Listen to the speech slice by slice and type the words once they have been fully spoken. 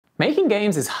Making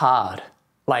games is hard.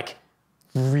 Like,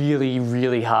 really,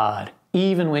 really hard,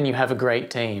 even when you have a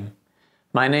great team.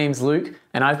 My name's Luke,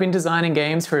 and I've been designing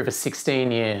games for over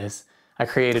 16 years. I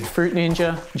created Fruit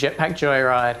Ninja, Jetpack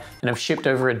Joyride, and have shipped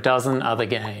over a dozen other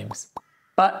games.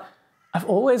 But I've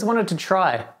always wanted to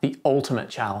try the ultimate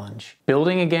challenge,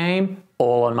 building a game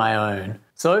all on my own.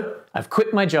 So I've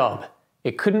quit my job.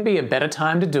 It couldn't be a better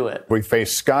time to do it. We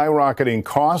face skyrocketing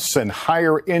costs and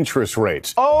higher interest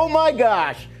rates. Oh my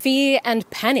gosh! Fear and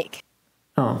panic.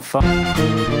 Oh, fuck.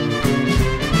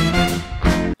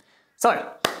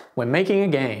 So, we're making a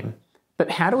game, but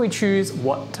how do we choose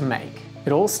what to make?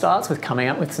 It all starts with coming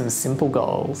up with some simple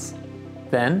goals.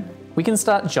 Then, we can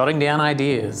start jotting down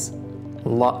ideas.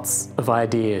 Lots of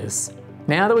ideas.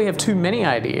 Now that we have too many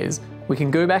ideas, we can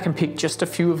go back and pick just a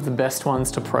few of the best ones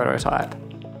to prototype.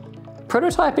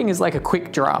 Prototyping is like a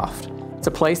quick draft. It's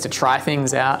a place to try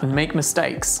things out and make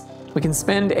mistakes. We can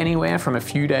spend anywhere from a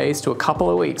few days to a couple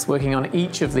of weeks working on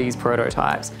each of these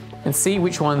prototypes and see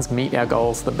which ones meet our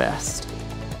goals the best.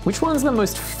 Which one's the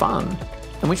most fun?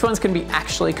 And which ones can be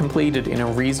actually completed in a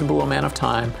reasonable amount of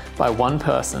time by one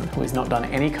person who has not done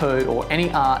any code or any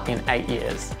art in 8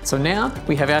 years. So now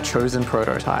we have our chosen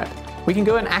prototype. We can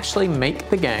go and actually make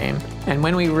the game, and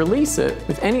when we release it,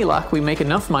 with any luck, we make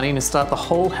enough money to start the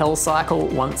whole hell cycle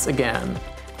once again.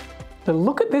 But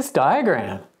look at this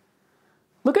diagram.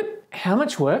 Look at how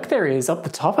much work there is up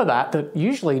the top of that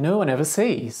usually no one ever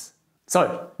sees.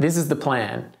 So this is the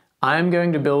plan. I'm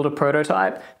going to build a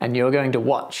prototype and you're going to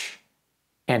watch.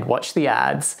 And watch the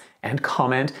ads, and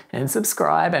comment, and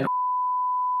subscribe, and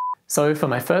So for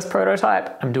my first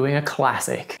prototype, I'm doing a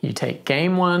classic. You take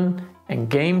game 1 and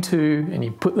game 2 and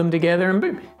you put them together and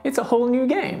boom, it's a whole new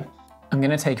game. I'm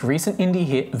gonna take recent indie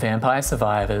hit Vampire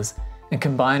Survivors and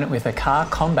combine it with a car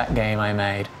combat game I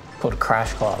made called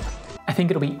Crash Club. I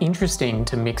think it'll be interesting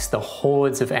to mix the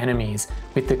hordes of enemies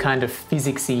with the kind of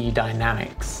physicsy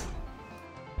dynamics.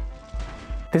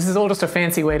 This is all just a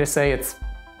fancy way to say it's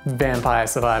Vampire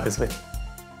Survivors with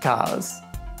cars.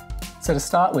 So to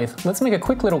start with, let's make a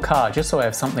quick little car just so I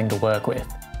have something to work with.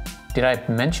 Did I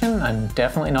mention I'm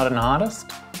definitely not an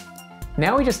artist?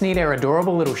 Now we just need our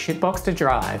adorable little shitbox to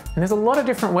drive, and there's a lot of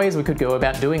different ways we could go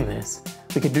about doing this.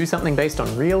 We could do something based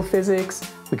on real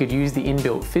physics, we could use the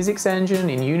inbuilt physics engine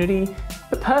in Unity,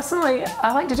 but personally,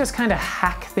 I like to just kind of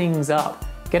hack things up,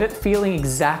 get it feeling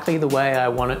exactly the way I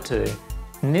want it to.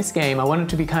 In this game, I want it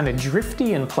to be kind of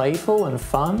drifty and playful and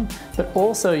fun, but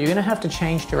also you're gonna have to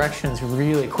change directions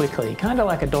really quickly, kind of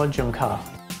like a dodge 'em car.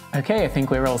 Okay, I think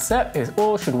we're all set. This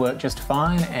all should work just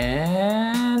fine,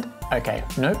 and... okay,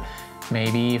 nope.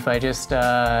 Maybe if I just,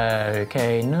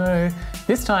 okay, no.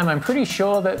 This time I'm pretty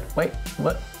sure that, wait,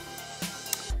 what?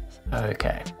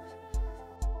 Okay.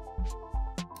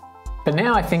 But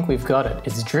now I think we've got it.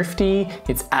 It's drifty,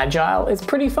 it's agile, it's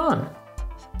pretty fun.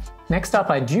 Next up,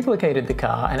 I duplicated the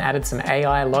car and added some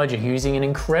AI logic using an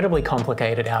incredibly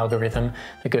complicated algorithm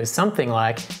that goes something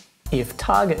like, if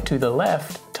target to the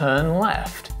left, turn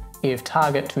left. If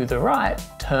target to the right,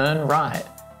 turn right.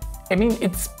 I mean,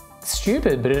 it's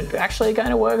stupid, but it actually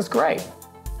kind of works great.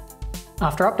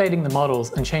 After updating the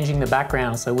models and changing the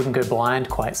background so I wouldn't go blind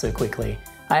quite so quickly,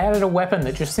 I added a weapon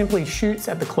that just simply shoots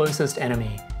at the closest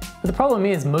enemy. But the problem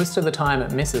is, most of the time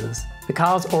it misses. The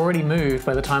car's already moved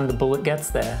by the time the bullet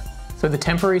gets there. So the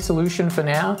temporary solution for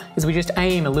now is we just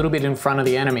aim a little bit in front of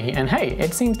the enemy, and hey,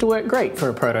 it seems to work great for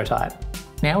a prototype.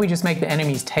 Now we just make the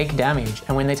enemies take damage,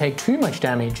 and when they take too much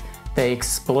damage, they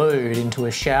explode into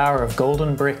a shower of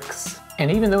golden bricks. And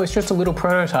even though it's just a little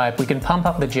prototype, we can pump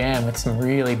up the jam with some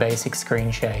really basic screen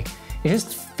shake. It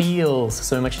just feels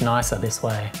so much nicer this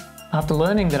way. After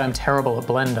learning that I'm terrible at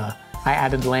Blender, I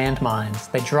added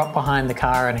landmines. They drop behind the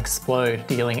car and explode,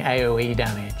 dealing AoE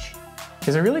damage.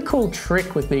 There's a really cool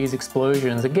trick with these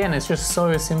explosions. Again, it's just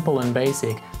so simple and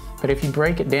basic, but if you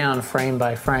break it down frame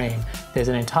by frame, there's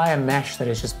an entire mesh that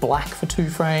is just black for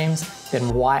 2 frames,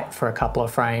 then white for a couple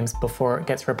of frames before it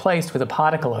gets replaced with a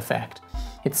particle effect.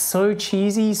 It's so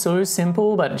cheesy, so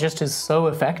simple, but it just is so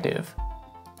effective.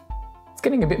 It's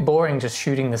getting a bit boring just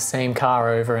shooting the same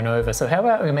car over and over, so how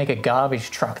about we make a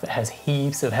garbage truck that has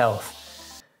heaps of health?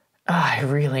 I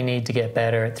really need to get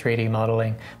better at 3D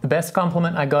modeling. The best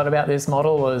compliment I got about this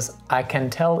model was, I can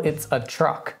tell it's a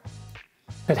truck.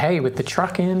 But hey, with the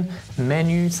truck in,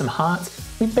 menu, some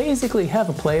hearts, we basically have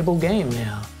a playable game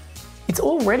now. It's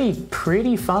already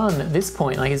pretty fun at this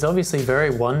point. Like, it's obviously very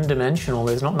one-dimensional,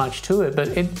 there's not much to it, but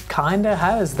it kinda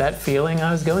has that feeling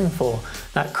I was going for.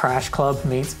 That Crash Club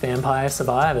meets Vampire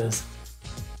Survivors.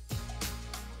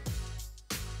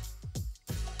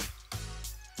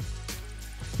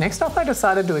 Next up, I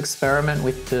decided to experiment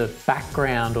with the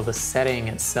background or the setting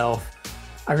itself.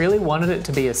 I really wanted it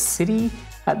to be a city.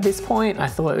 At this point, I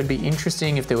thought it would be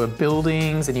interesting if there were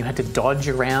buildings and you had to dodge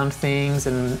around things,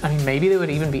 and I mean, maybe there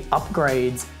would even be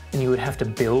upgrades and you would have to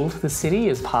build the city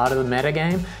as part of the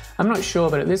metagame. I'm not sure,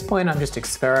 but at this point I'm just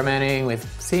experimenting with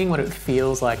seeing what it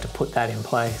feels like to put that in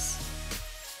place.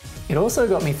 It also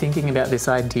got me thinking about this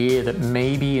idea that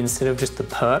maybe instead of just the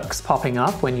perks popping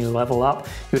up when you level up,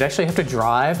 you would actually have to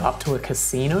drive up to a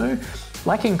casino,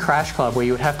 like in Crash Club, where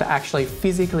you would have to actually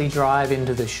physically drive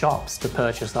into the shops to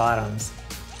purchase items.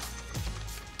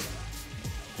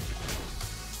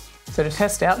 So to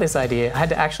test out this idea, I had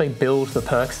to actually build the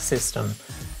perks system.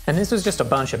 And this was just a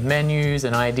bunch of menus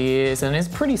and ideas, and it's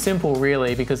pretty simple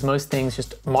really, because most things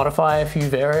just modify a few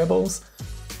variables.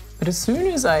 But as soon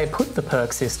as I put the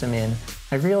perk system in,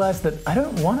 I realized that I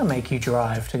don't want to make you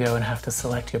drive to go and have to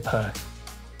select your perk.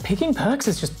 Picking perks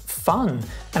is just fun,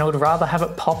 and I would rather have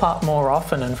it pop up more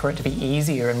often and for it to be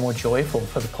easier and more joyful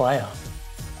for the player.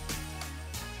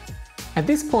 At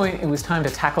this point, it was time to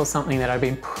tackle something that I'd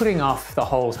been putting off the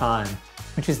whole time,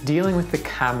 which is dealing with the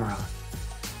camera.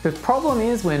 The problem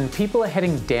is when people are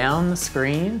heading down the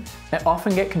screen, they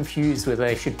often get confused whether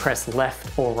they should press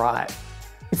left or right.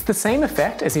 It's the same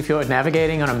effect as if you're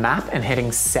navigating on a map and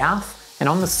heading south, and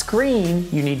on the screen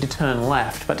you need to turn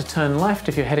left, but to turn left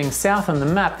if you're heading south on the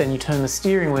map, then you turn the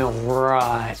steering wheel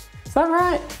right. Is that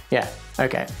right? Yeah,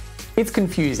 okay. It's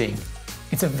confusing.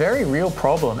 It's a very real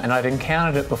problem, and I'd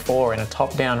encountered it before in a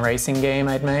top-down racing game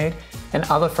I'd made, and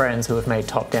other friends who have made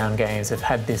top-down games have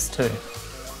had this too.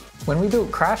 When we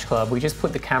built Crash Club, we just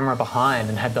put the camera behind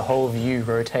and had the whole view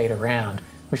rotate around,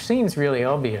 which seems really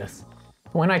obvious.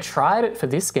 When I tried it for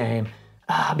this game,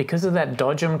 because of that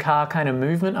dodge 'em car kind of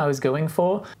movement I was going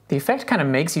for, the effect kind of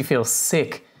makes you feel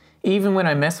sick. Even when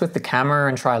I mess with the camera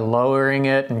and try lowering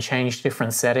it and change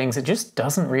different settings, it just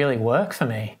doesn't really work for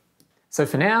me. So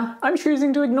for now, I'm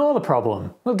choosing to ignore the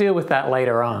problem. We'll deal with that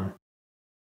later on.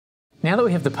 Now that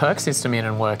we have the perk system in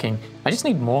and working, I just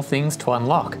need more things to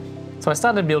unlock. So I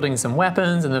started building some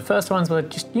weapons, and the first ones were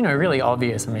just, really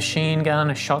obvious, a machine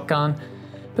gun, a shotgun.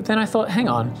 But then I thought, hang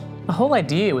on, the whole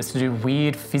idea was to do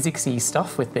weird physicsy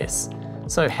stuff with this.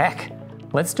 So heck,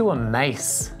 let's do a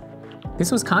mace.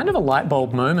 This was kind of a light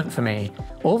bulb moment for me.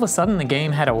 All of a sudden the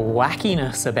game had a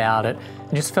wackiness about it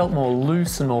and just felt more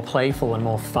loose and more playful and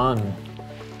more fun.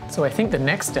 So I think the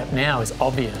next step now is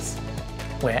obvious.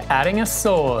 We're adding a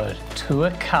sword to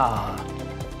a car.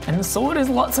 And the sword is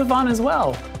lots of fun as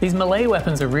well. These melee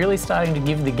weapons are really starting to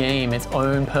give the game its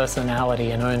own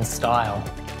personality and own style.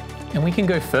 And we can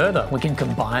go further, we can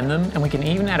combine them, and we can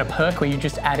even add a perk where you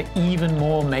just add even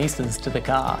more maces to the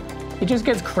car. It just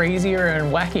gets crazier and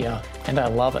wackier, and I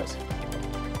love it.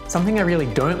 Something I really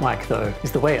don't like though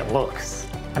is the way it looks.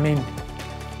 I mean,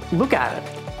 look at it.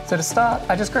 So to start,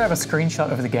 I just grab a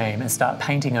screenshot of the game and start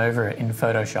painting over it in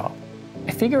Photoshop.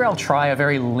 I figure I'll try a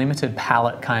very limited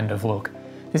palette kind of look.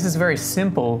 This is very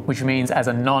simple, which means as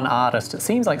a non-artist, it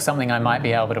seems like something I might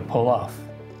be able to pull off.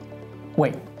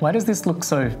 Wait, why does this look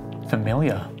so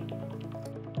familiar?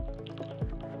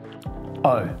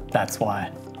 Oh, that's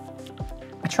why.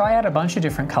 I try out a bunch of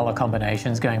different color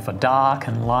combinations going for dark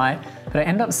and light, but I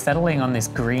end up settling on this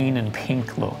green and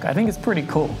pink look. I think it's pretty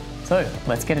cool. So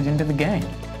let's get it into the game.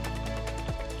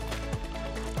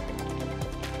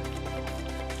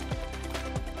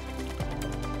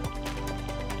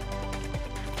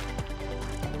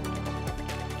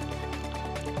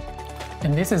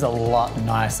 And this is a lot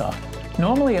nicer.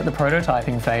 Normally at the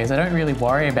prototyping phase, I don't really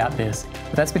worry about this,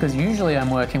 but that's because usually I'm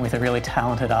working with a really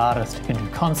talented artist who can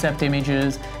do concept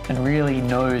images and really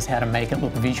knows how to make it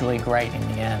look visually great in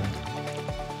the end.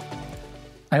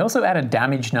 I also added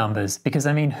damage numbers because,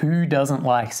 I mean, who doesn't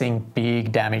like seeing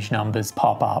big damage numbers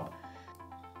pop up?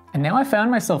 And now I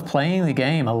found myself playing the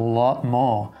game a lot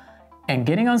more and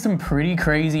getting on some pretty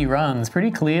crazy runs. Pretty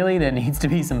clearly there needs to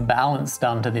be some balance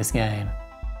done to this game.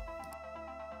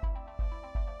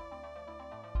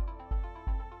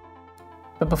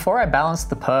 But before I balanced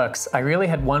the perks, I really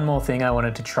had one more thing I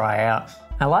wanted to try out.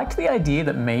 I liked the idea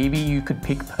that maybe you could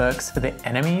pick perks for the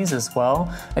enemies as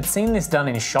well. I'd seen this done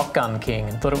in Shotgun King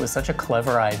and thought it was such a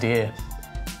clever idea.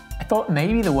 I thought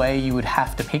maybe the way you would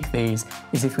have to pick these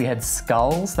is if we had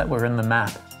skulls that were in the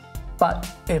map. But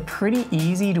they're pretty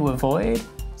easy to avoid,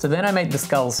 so then I made the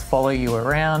skulls follow you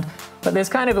around. But there's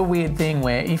kind of a weird thing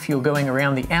where if you're going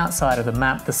around the outside of the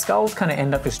map, the skulls kind of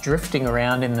end up just drifting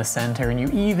around in the center, and you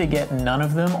either get none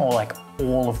of them or like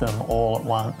all of them all at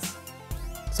once.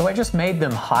 So I just made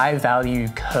them high value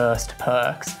cursed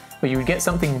perks, where you would get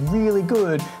something really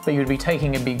good, but you would be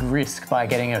taking a big risk by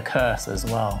getting a curse as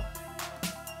well.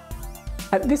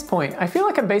 At this point, I feel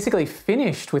like I'm basically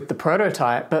finished with the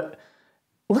prototype, but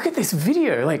look at this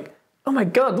video, like, oh my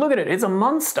God, look at it, it's a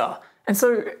monster. And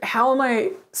so how am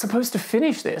I supposed to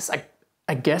finish this?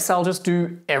 I guess I'll just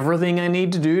do everything I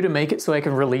need to do to make it so I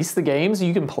can release the game so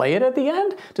you can play it at the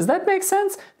end? Does that make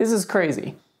sense? This is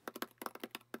crazy.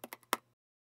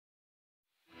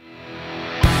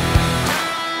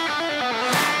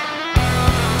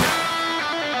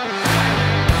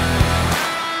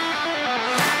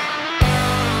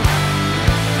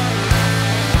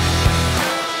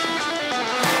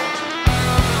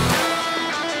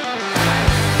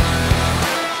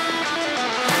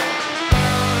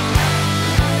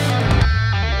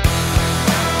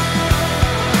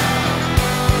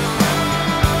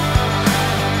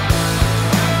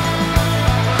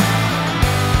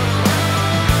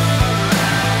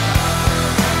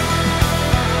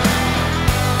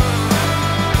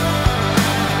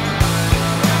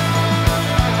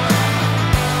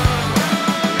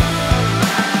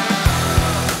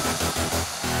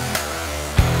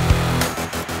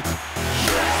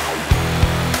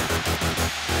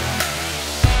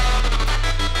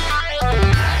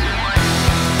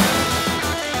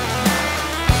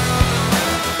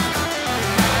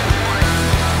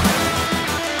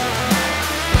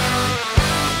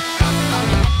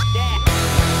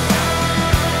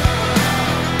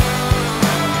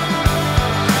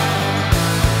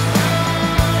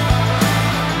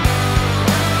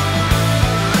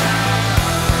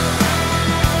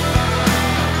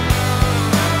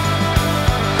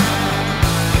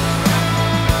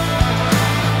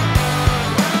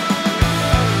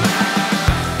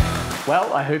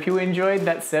 Well, I hope you enjoyed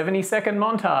that 70-second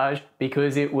montage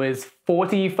because it was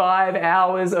 45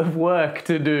 hours of work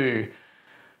to do.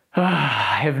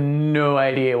 I have no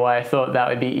idea why I thought that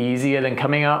would be easier than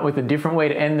coming up with a different way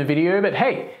to end the video, but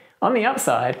hey, on the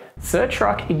upside, Search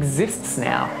Rock exists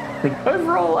now. Like,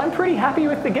 overall, I'm pretty happy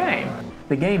with the game.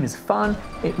 The game is fun,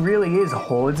 it really is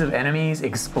hordes of enemies,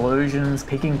 explosions,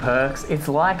 picking perks. It's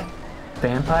like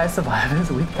Vampire Survivors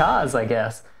with cars, I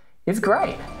guess. It's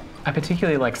great. I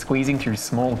particularly like squeezing through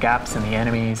small gaps in the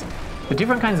enemies. The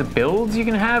different kinds of builds you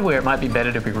can have where it might be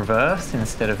better to be reversed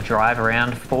instead of drive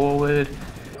around forward.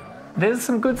 There's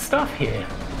some good stuff here.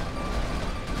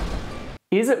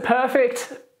 Is it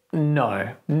perfect?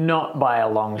 No, not by a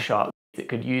long shot. It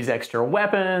could use extra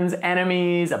weapons,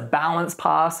 enemies, a balance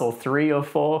pass, or 3 or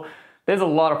 4. There's a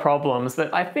lot of problems,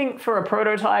 but I think for a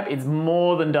prototype, it's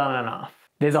more than done enough.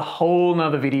 There's a whole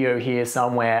nother video here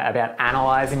somewhere about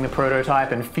analyzing the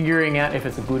prototype and figuring out if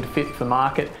it's a good fit for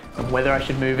market and whether I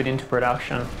should move it into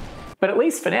production. But at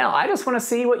least for now, I just want to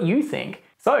see what you think.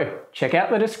 So check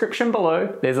out the description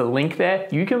below. There's a link there.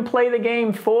 You can play the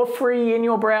game for free in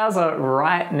your browser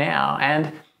right now.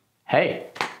 And hey,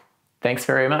 thanks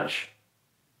very much.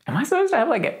 Am I supposed to have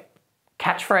like a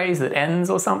catchphrase that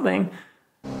ends or something?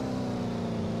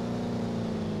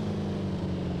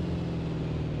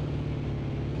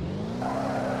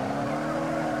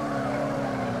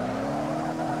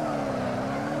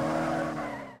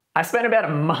 I spent about a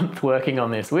month working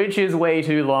on this, which is way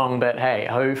too long, but hey,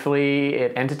 hopefully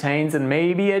it entertains and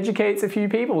maybe educates a few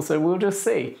people, so we'll just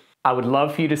see. I would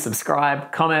love for you to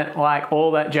subscribe, comment, like,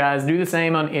 all that jazz, do the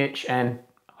same on itch, and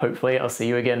hopefully I'll see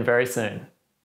you again very soon.